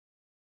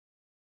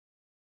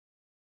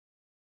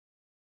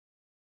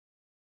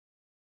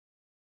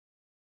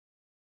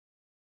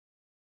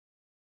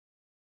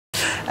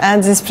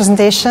at this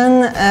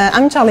presentation.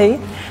 I'm Charlie,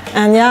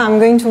 and yeah, I'm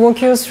going to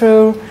walk you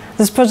through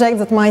this project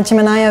that my team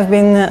and I have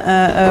been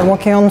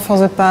working on for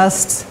the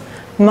past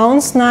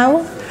months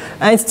now.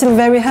 It's still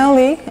very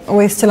early.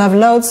 We still have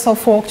loads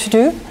of work to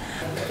do.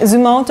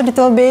 Zoom out a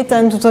little bit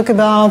and to talk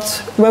about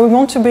where we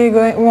want to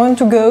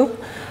go,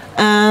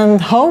 and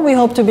how we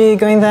hope to be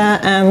going there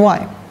and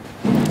why.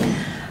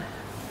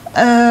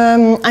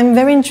 I'm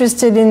very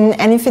interested in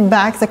any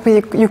feedback that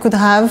you could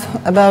have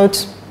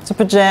about the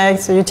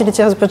project, the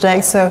utility of the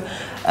project. So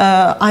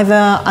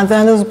either at the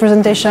end of the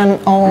presentation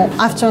or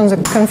after the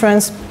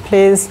conference,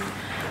 please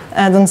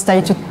don't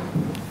stay to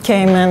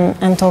come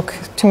and talk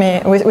to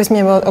me with me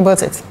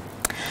about it.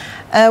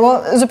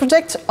 Well, the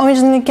project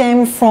originally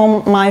came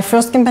from my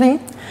first company.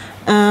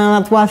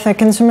 That was a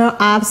consumer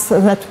apps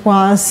that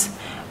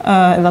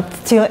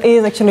still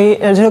is actually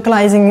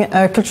localizing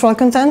cultural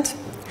content.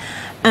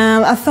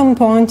 And at some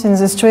point in the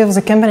history of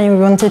the company, we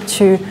wanted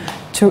to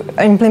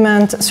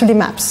implement 3D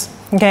maps.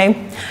 Okay,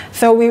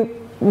 so we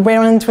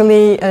weren't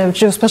really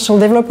geospatial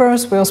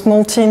developers. We were a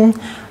small team,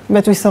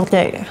 but we thought,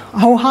 yeah,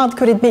 how hard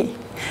could it be?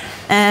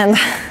 And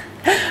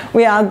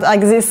we had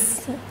like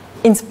this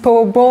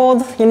inspo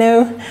board, you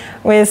know,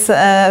 with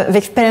the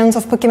experience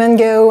of Pokemon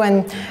Go,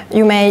 and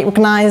you may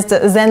recognize the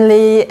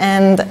Zenly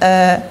and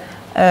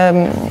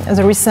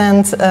the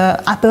recent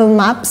Apple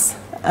Maps.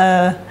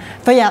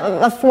 But yeah,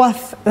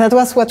 that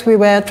was what we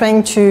were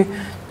trying to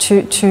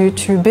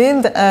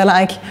build,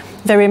 like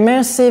very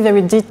immersive,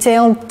 very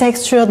detailed,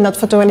 textured, not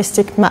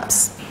photorealistic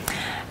maps.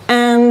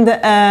 And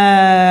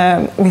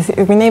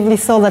we naively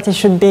thought that it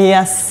should be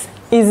as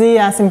easy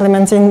as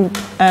implementing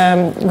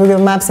Google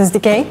Maps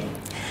SDK.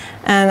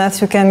 And as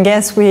you can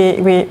guess,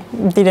 we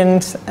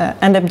didn't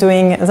end up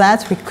doing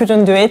that. We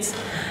couldn't do it.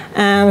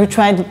 And we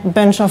tried a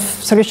bunch of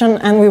solutions,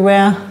 and we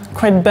were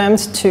quite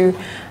bummed to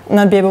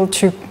not be able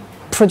to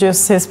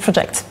produce this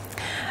project.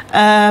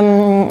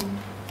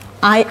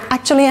 I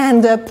actually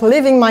ended up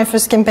leaving my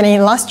first company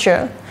last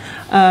year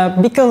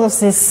because of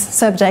this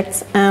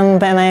subject, and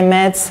then I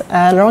met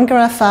Laurent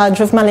Carafa,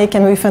 Jove Malik,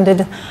 and we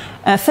founded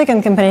a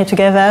second company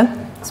together,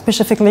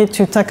 specifically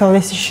to tackle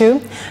this issue.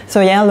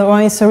 So yeah,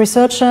 Laurent is a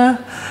researcher.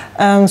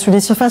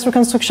 3D surface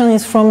reconstruction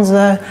is from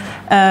the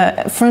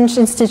French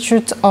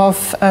Institute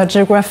of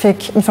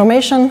Geographic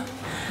Information,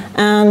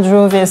 and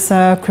Jove is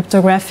a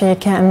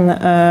cryptographic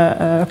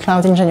and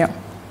cloud engineer.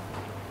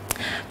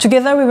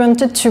 Together we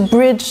wanted to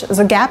bridge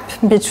the gap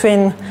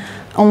between,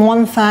 on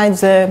one side,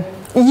 the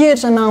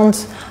huge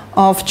amount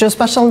of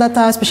geospatial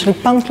data, especially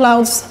point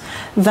clouds,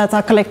 that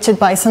are collected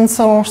by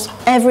sensors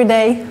every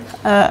day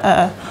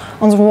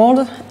on the world,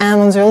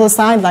 and on the other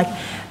side, like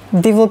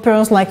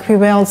developers like we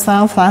were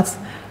ourselves that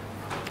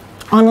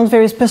are not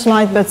very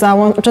specialized, but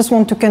just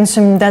want to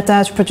consume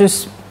data to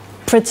produce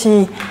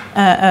pretty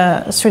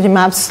 3D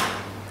maps.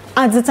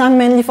 At the time,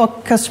 mainly for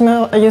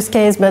customer use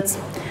case, but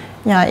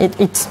yeah,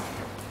 it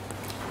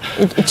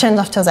changed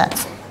after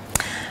that.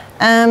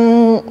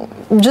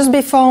 Just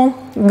before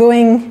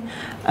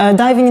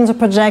diving into the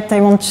project,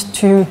 I want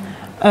to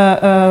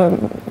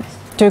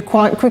do a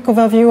quick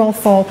overview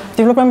of our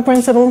development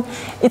principle.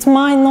 It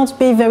might not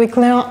be very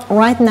clear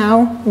right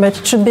now, but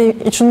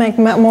it should make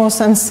more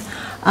sense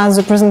as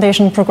the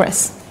presentation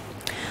progresses.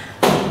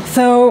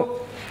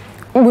 So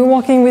we're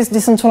working with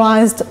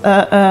decentralized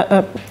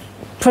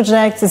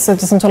project. It's a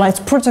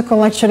decentralized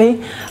protocol,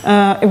 actually.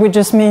 It would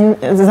just mean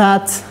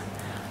that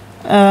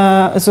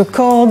the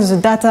code, the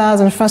data,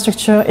 the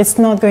infrastructure, it's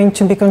not going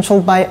to be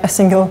controlled by a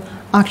single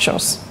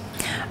actors.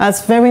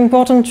 That's very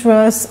important to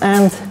us,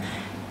 and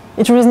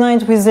it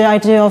resonates with the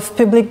idea of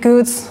public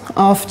goods,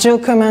 of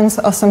geo-commons,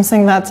 of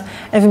something that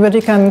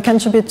everybody can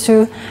contribute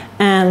to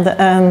and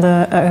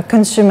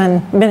consume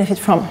and benefit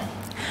from.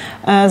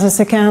 The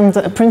second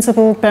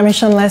principle,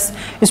 permissionless,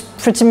 is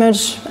pretty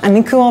much an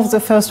echo of the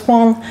first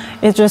one.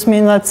 It just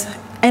means that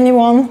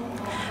anyone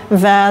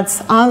that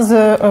has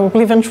the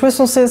relevant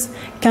resources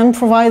can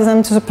provide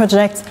them to the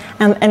project,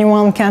 and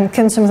anyone can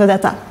consume the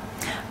data.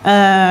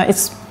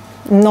 It's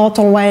not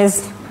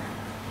always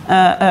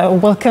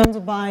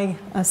welcomed by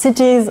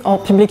cities or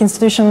public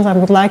institutions that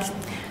would like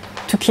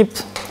to keep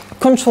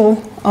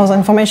control of the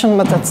information,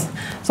 but that's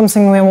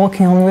something we're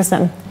working on with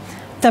them.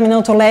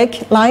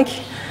 Terminator-like,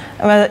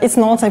 it's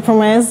not, I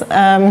promise.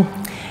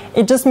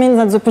 It just means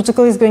that the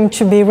protocol is going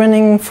to be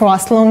running for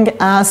as long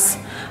as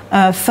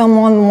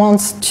someone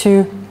wants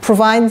to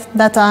provide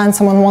data and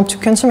someone wants to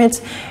consume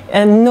it,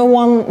 and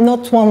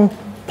not one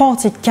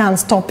party can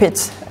stop it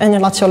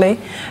unilaterally.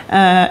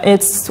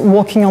 It's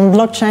working on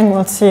blockchain.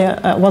 We'll see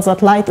what's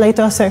that like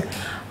later. So,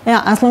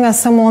 yeah, as long as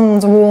someone in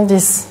the world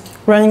is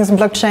running the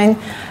blockchain,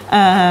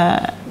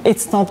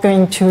 it's not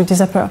going to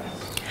disappear.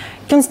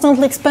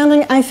 Constantly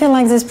expanding, I feel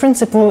like this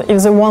principle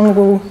is the one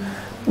who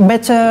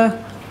better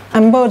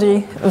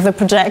embody the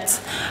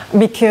project,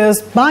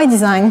 because by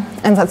design,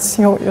 and that's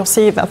you'll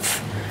see that's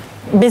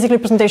basically a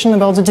presentation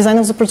about the design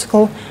of the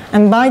protocol,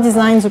 and by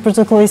design the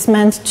protocol is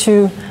meant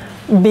to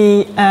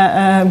be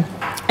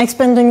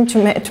expanding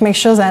to make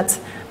sure that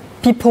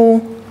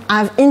people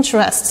have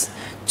interest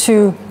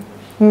to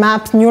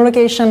map new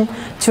location,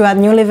 to add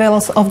new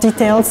levels of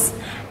details,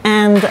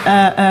 and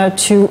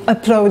to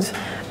upload,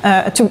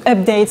 to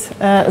update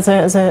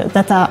the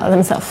data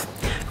themselves.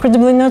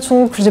 Credibly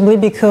neutral, credibly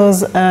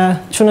because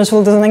true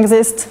neutral doesn't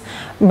exist,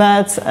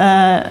 but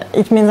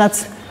it means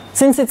that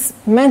since it's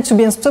meant to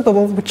be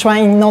unstoppable, we're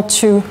trying not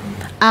to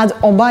add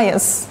our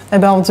bias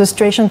about the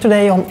situation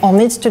today or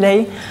needs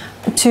today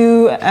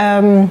to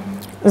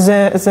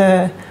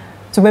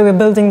the way we're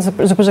building the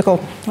protocol,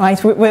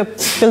 right? We're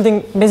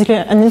building basically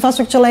an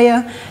infrastructure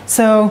layer,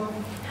 so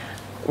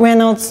we're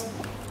not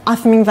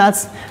assuming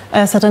that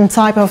a certain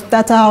type of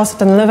data or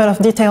certain level of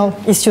detail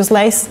is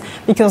useless,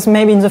 because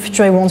maybe in the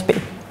future it won't be.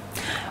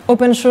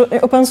 Open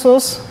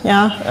source,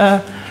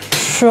 yeah,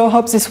 sure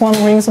hope this one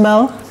rings a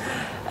bell.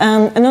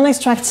 And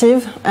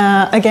non-extractive,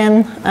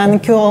 again, an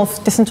core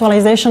of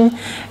decentralization.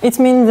 It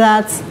means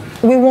that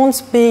we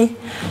won't be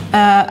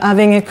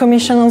having a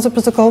commission on the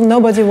protocol.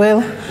 Nobody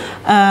will.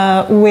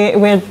 We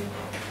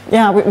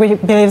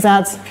believe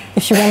that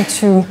if you want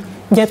to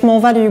get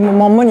more value,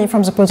 more money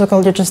from the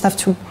protocol, you just have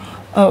to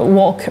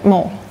work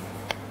more.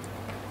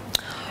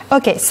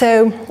 Okay,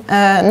 so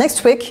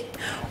next week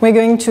we're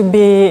going to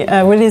be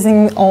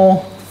releasing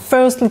our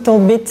first little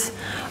bit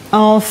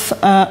of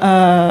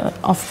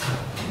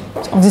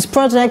this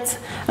project,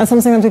 and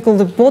something that we call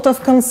the boat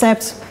of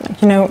concept,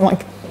 you know,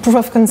 like proof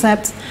of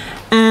concept,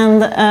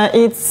 and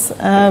it's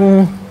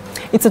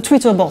a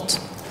Twitter bot.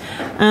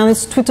 And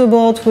this Twitter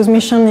bot whose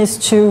mission is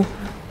to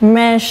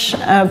mesh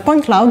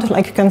point cloud,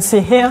 like you can see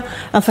here.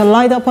 That's a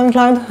LiDAR point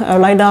cloud.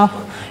 LiDAR,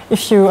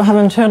 if you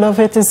haven't heard of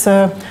it, is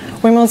a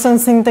remote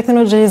sensing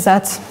technology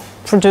that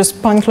produces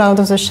point cloud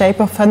of the shape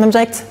of an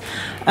object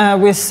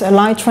with a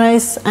light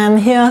rays. And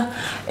here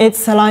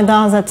it's a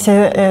LiDAR that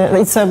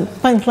it's a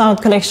point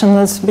cloud collection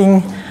that's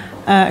being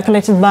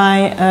collected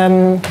by,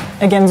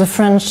 again, the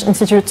French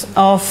Institute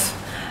of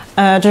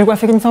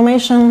Geographic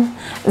Information.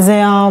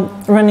 They are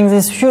running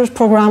this huge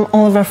program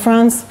all over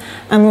France,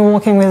 and we're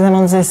working with them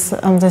on this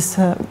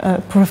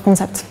proof of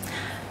concept.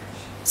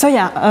 So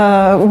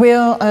yeah,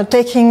 we're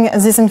taking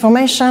this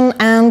information,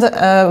 and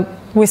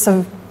with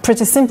a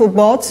pretty simple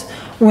bot,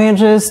 we're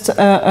just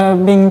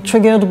being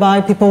triggered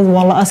by people who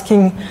are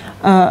asking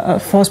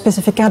for a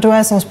specific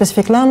address or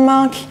specific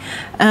landmark,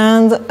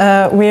 and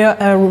we're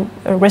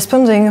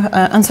responding,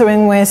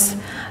 answering with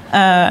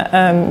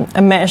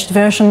a meshed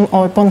version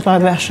or a point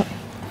cloud version.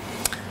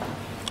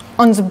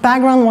 On the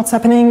background, what's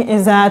happening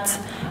is that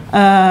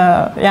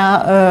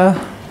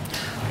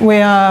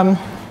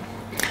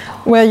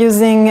we're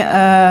using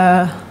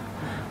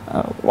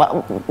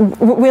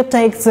we'll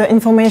take the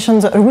information,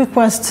 the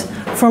request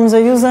from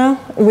the user.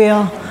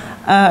 We're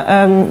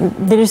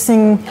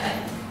deducing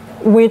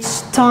which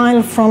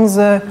tile from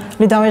the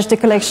LiDAR HD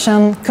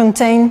collection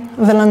contain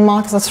the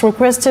landmark that's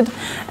requested,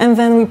 and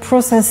then we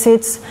process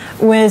it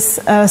with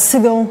a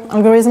Circum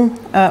algorithm,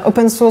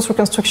 open source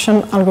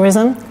reconstruction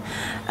algorithm,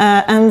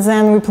 and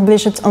then we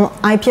publish it on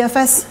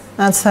IPFS.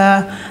 That's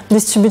a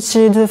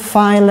distributed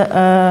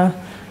file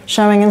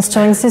sharing and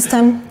storing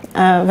system.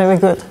 Very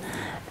good.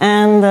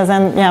 And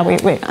then, yeah, we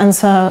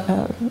answer,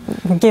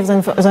 we give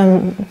them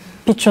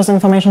pictures,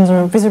 information,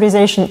 or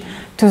visualization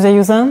to the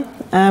user.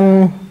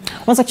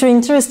 What's actually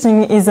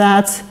interesting is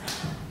that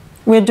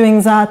we're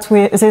doing that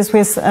with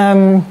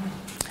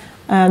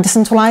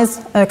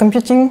decentralized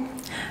computing.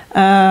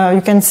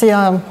 You can see,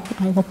 I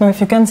don't know if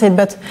you can see it,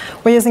 but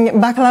we're using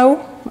Bacalao.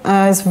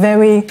 It's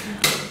very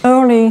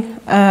early,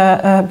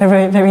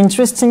 very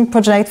interesting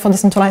project for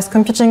decentralized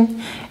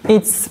computing.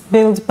 It's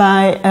built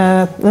by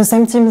the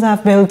same teams that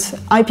have built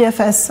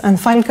IPFS and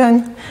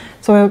Filecoin,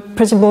 so we're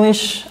pretty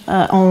bullish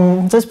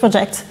on this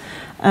project.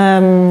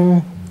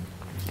 And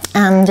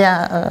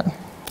yeah,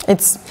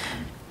 it's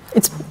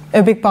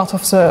a big part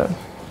of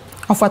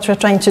what we're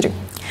trying to do.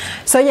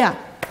 So yeah,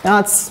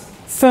 that's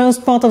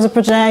first part of the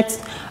project.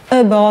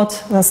 A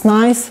bot, that's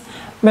nice,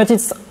 but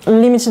it's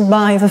limited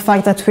by the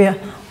fact that we're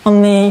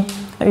only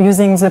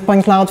using the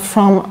point cloud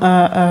from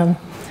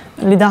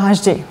LiDAR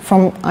HD,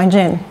 from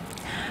IGN.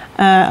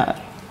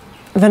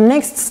 The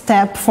next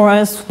step for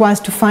us was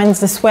to find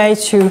this way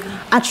to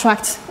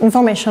attract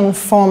information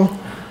from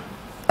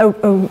a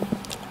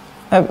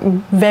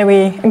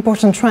very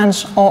important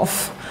range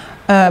of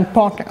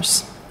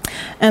partners.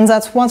 And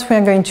that's what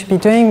we're going to be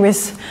doing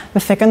with the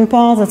second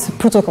part, that's a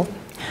protocol.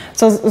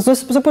 So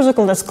the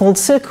protocol that's called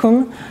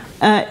Circum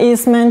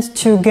is meant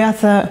to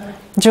gather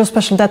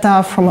geospatial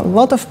data from a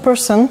lot of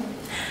persons,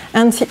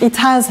 and it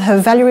has a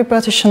value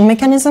repartition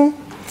mechanism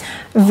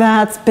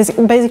that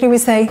basically we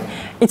say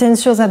it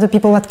ensures that the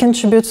people that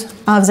contribute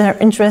have their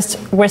interests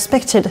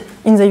respected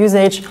in the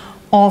usage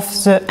of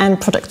the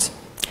end product.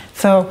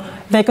 So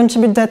they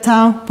contribute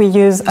data, we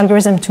use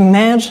algorithm to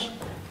merge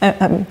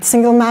a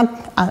single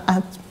map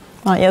at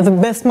the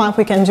best map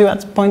we can do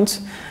at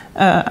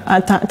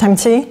time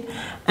t,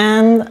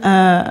 and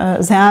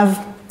they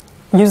have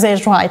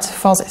usage rights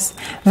for this.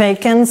 They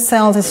can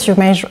sell this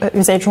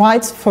usage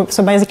rights.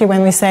 So basically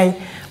when we say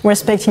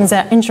respecting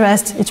their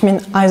interest, it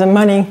means either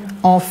money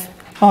or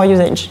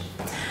usage.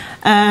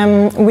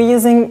 We're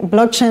using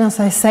blockchain, as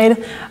I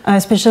said,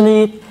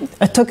 especially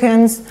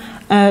tokens,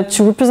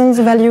 to represent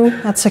the value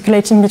that's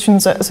circulating between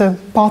the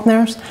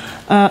partners.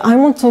 I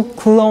won't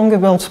talk long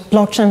about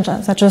blockchain,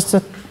 that's just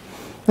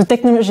the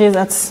technology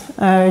that's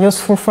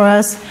useful for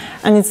us,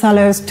 and it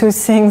allows two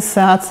things,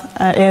 that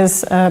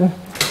is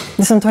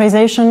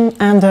decentralization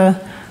and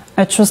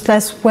a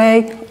trustless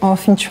way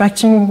of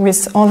interacting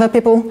with other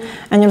people,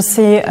 and you'll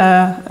see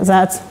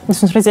that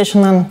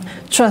decentralization and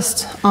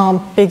trust are a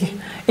big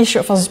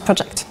issue for this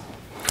project.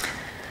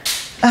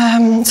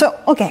 So,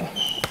 okay,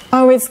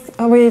 how it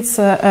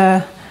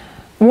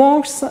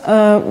works.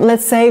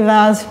 Let's say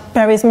that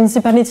Paris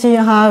municipality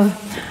have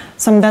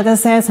some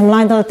datasets, some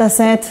LiDAR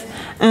dataset,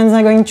 and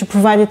they're going to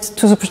provide it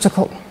to the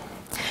protocol.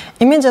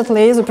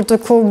 Immediately, the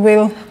protocol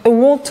will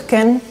award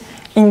token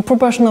in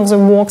proportion of the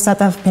works that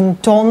have been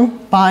done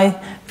by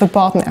the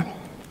partner.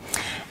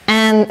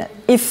 And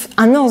if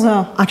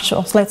another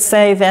actors, let's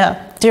say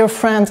their dear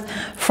friend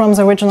from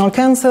the regional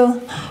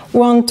council,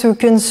 want to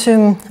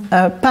consume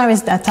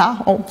Paris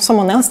data or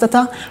someone else's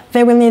data,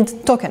 they will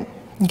need token.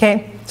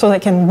 Okay? So they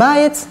can buy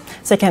it,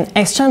 they can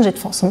exchange it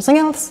for something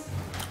else,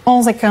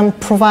 or they can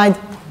provide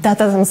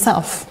data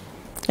themselves,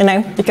 you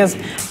know, because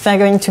they're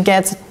going to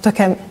get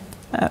token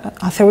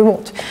as a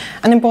reward.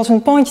 An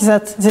important point is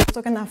that these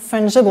tokens are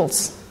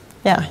fungibles.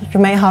 Yeah, you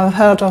may have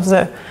heard of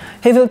the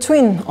evil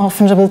twin of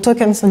fungible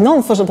tokens and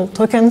non-fungible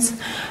tokens,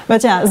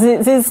 but yeah,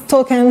 these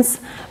tokens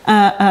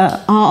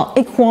are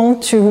equal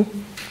to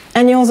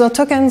any other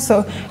token.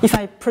 So if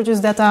I produce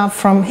data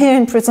from here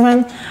in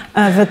Prizren,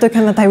 the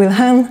token that I will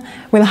earn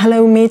will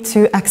allow me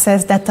to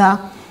access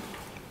data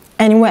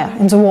anywhere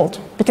in the world.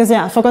 Because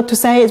yeah, I forgot to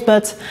say it,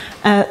 but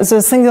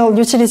the single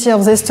utility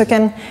of this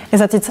token is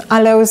that it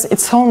allows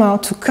its owner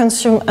to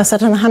consume a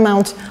certain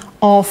amount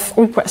of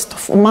requests,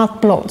 of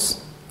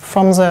uploads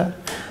from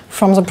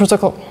the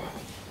protocol.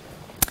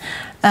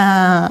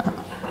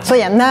 So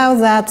yeah, now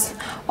that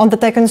all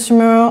data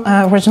consumer,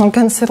 regional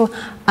council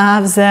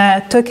have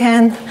the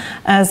token,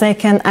 they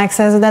can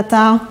access the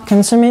data,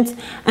 consume it,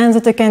 and the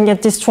token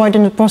get destroyed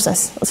in the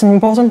process. It's an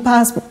important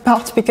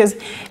part because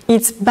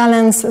it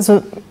balances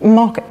the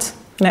market.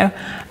 You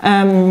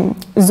know?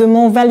 The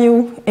more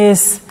value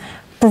is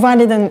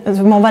provided and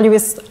the more value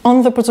is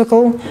on the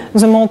protocol,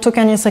 the more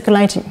token is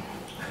circulating.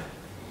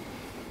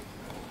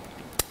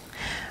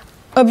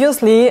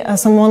 Obviously,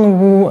 someone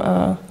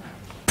who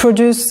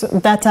produce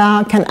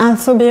data can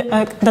also be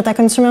a data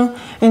consumer.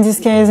 In this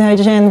case,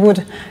 IGN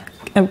would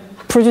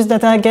produce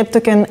data, get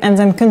token, and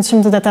then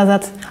consume the data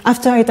that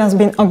after it has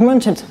been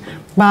augmented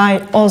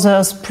by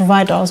others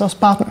providers, others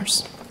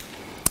partners.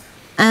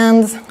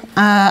 And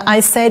I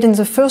said in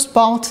the first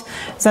part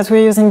that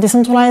we're using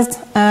decentralized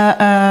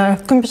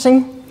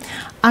computing.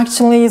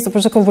 Actually, the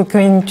protocol we're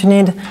going to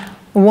need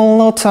a whole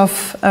lot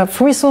of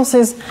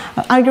resources,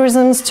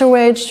 algorithms,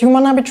 storage,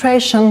 human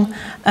arbitration,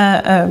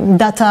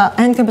 data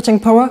and computing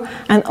power,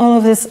 and all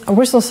of these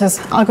resources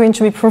are going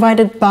to be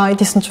provided by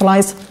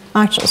decentralized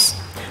actors.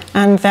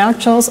 And the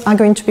actors are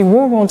going to be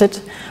rewarded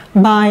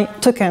by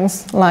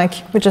tokens like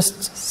we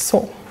just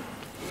saw.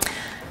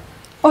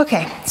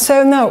 Okay,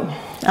 so now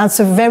that's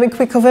a very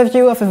quick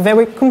overview of a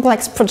very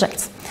complex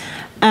project.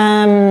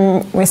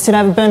 We still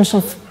have a bunch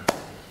of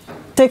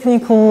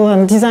technical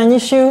and design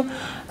issues.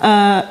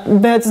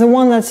 But the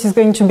one that is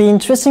going to be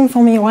interesting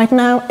for me right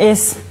now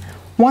is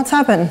what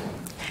happens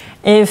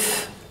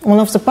if one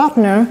of the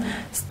partners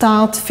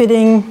starts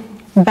feeding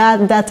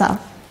bad data,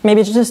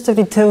 maybe just a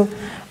little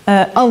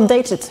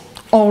outdated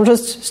or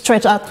just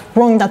straight up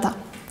wrong data,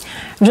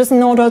 just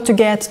in order to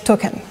get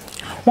token.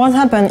 What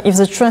happens if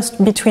the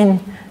trust between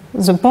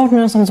the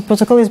partners and the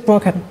protocol is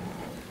broken?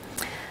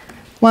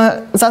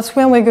 Well, that's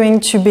where we're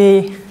going to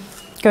be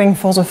going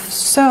for the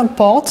third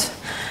part.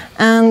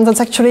 And that's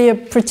actually a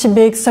pretty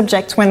big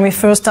subject when we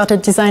first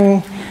started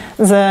designing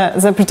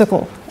the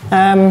protocol.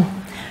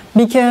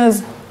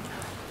 Because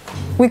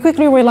we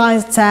quickly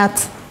realized that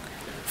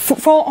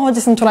for our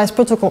decentralized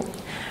protocol,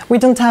 we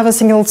don't have a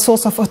single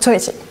source of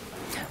authority,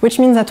 which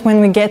means that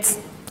when we get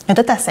a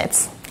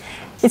dataset,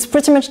 it's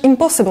pretty much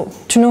impossible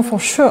to know for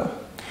sure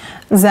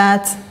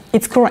that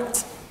it's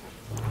correct.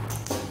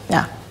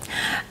 Yeah.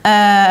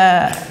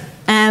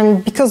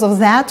 And because of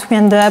that, we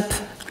end up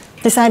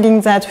deciding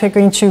that we're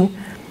going to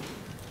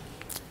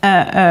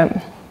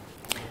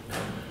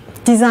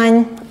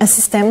design a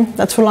system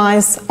that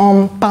relies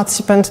on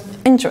participant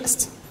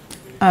interest,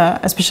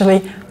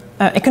 especially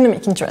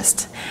economic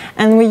interest.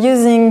 And we're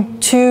using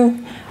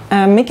two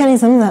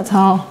mechanisms that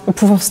are the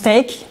proof of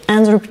stake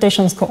and the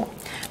reputation score.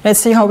 Let's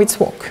see how it's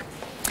works.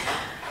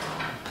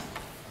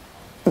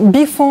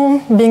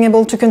 Before being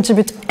able to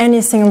contribute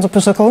anything on the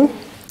protocol,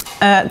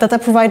 data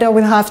provider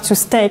will have to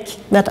stake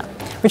data,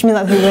 which means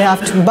that he will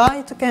have to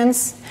buy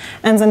tokens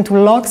and then to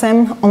lock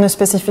them on a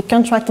specific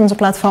contract on the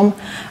platform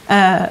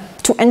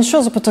to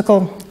ensure the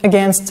protocol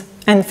against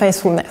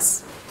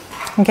unfaithfulness.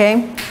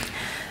 Okay?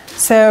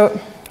 So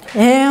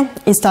here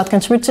he starts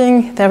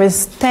contributing, there is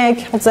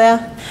stake out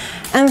there,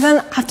 and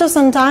then after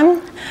some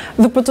time,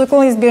 the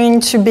protocol is going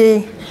to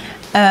be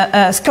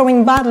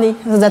scoring badly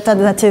the data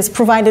that is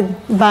provided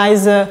by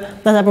the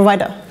data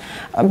provider.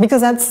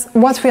 Because that's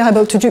what we are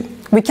able to do.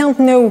 We can't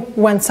know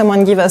when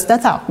someone gives us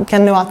data. We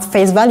can know at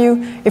face value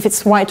if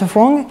it's right or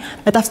wrong,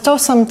 but after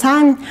some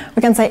time,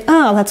 we can say,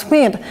 oh, that's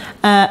weird.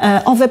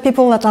 Other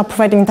people that are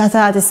providing data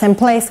at the same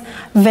place,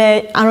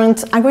 they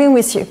aren't agreeing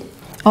with you.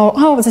 Or,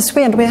 oh, this is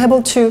weird. We're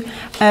able to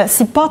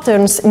see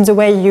patterns in the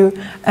way you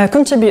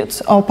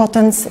contribute, or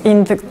patterns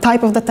in the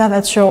type of data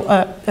that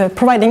you're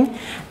providing.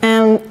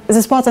 And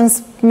these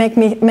patterns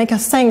make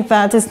us think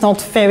that it's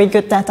not very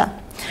good data.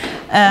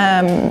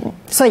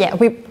 So yeah,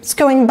 we're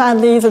scoring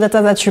badly the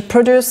data that you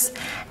produce,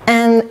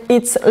 and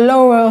it's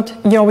lowered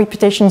your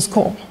reputation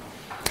score.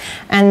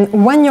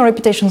 And when your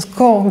reputation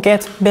score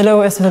gets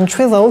below a certain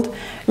threshold,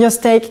 your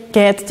stake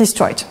gets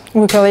destroyed.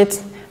 We call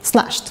it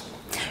slashed.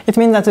 It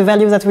means that the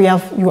value that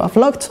you have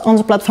locked on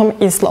the platform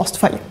is lost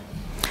for you.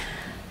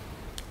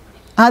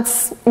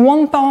 That's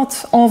one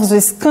part of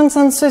this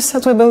consensus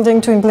that we're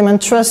building to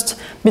implement trust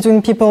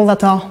between people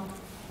that are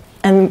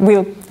and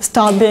will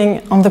start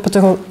being on the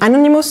protocol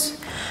anonymous.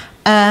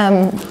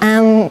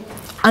 And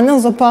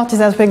another part is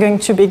that we're going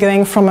to be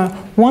going from a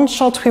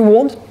one-shot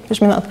reward,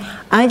 which means that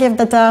I gave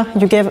data,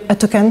 you gave a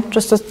token,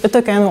 just a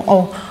token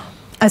or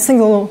a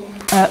single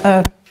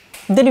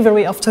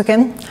delivery of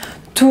token,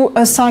 to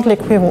a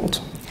cyclic reward.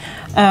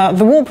 The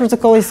whole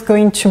protocol is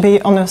going to be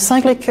on a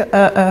cyclic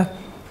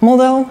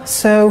model,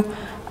 so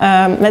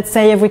let's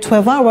say every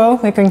 12 hours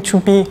we're going to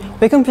be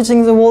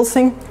recomputing the whole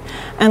thing,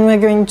 and we're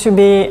going to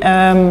be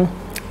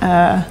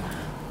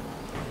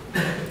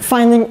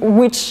finding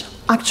which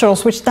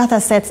actors, which data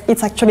sets,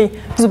 it's actually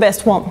the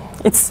best one.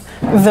 It's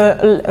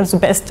the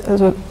best,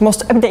 the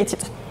most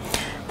updated.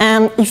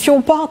 And if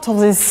you're part of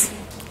this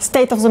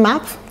state of the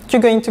map,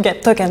 you're going to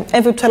get token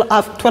every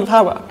 12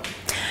 hours.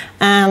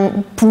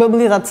 And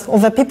probably that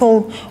other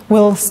people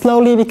will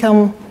slowly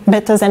become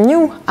better than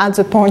you at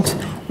the point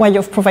where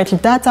you've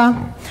provided data.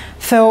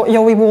 So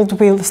your reward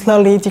will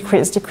slowly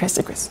decrease. It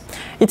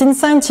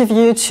incentivizes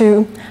you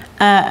to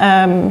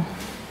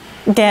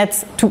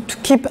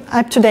keep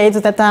up to date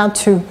the data,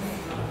 to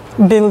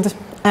build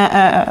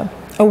a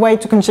way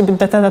to contribute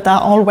data that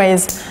are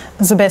always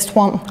the best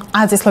one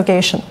at this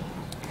location.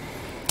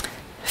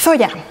 So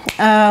yeah,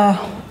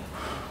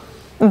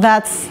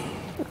 that's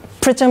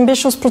pretty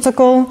ambitious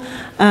protocol.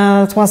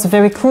 It was a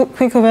very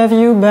quick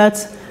overview,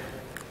 but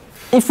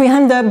if we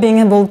end up being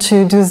able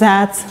to do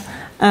that,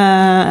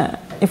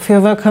 if we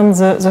overcome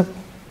the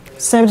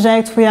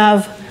subject, we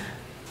have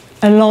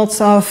a lot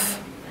of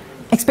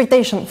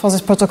expectation for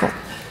this protocol.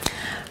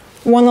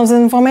 One of the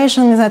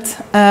information is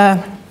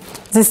that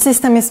this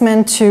system is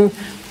meant to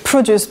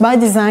produce, by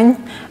design,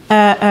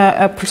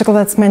 a protocol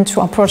that's meant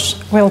to approach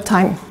real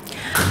time.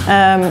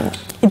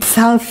 It's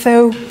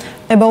also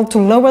able to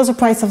lower the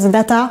price of the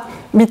data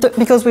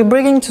because we're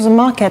bringing to the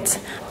market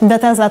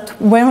data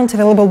that weren't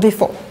available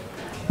before.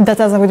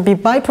 Data that would be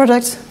by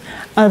product,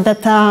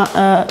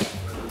 data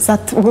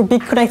that would be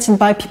collected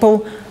by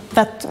people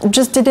that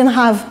just didn't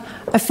have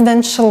a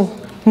financial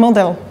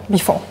model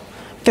before.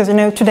 Because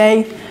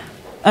today,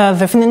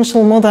 the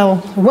financial model,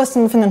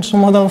 Western financial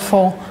model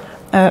for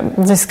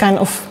this kind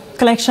of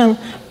collection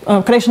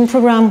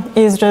program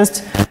is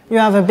just you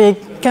have a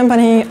big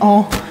company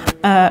or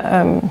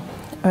a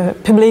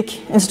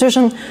public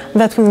institution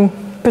that will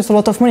put a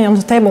lot of money on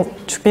the table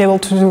to be able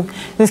to do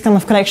this kind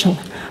of collection.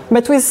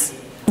 But with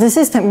the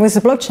system, with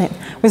the blockchain,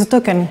 with the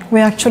token,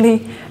 we're actually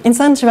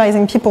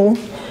incentivizing people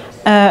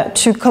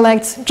to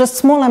collect just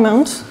small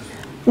amounts,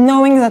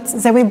 knowing that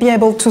they will be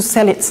able to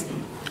sell it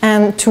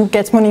and to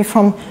get money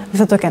from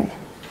the token.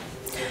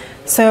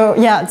 So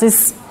yeah,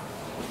 this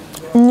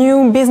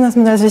new business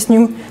model, this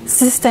new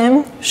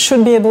system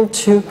should be able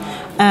to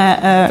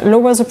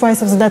lower the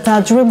price of the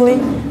data durably,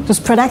 to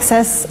spread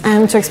access,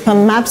 and to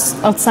expand maps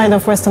outside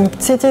of Western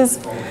cities.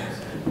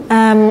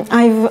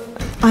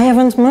 I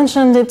haven't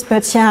mentioned it,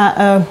 but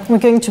yeah, we're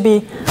going to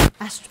be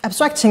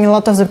abstracting a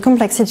lot of the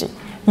complexity.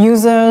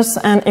 Users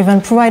and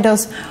event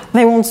providers,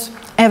 they won't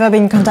ever be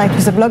in contact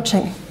with the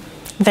blockchain.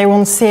 They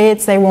won't see it,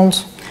 they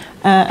won't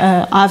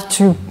have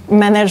to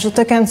manage the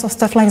tokens or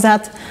stuff like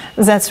that.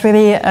 That's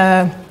really,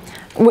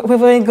 we're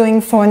really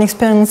going for an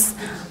experience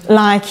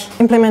like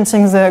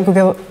implementing the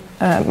Google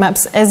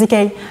Maps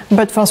SDK,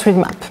 but for 3D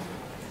map.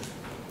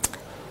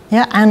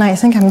 Yeah, and I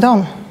think I'm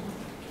done.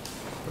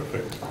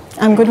 Perfect.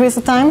 I'm good with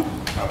the time?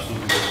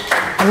 Absolutely.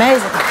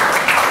 Amazing.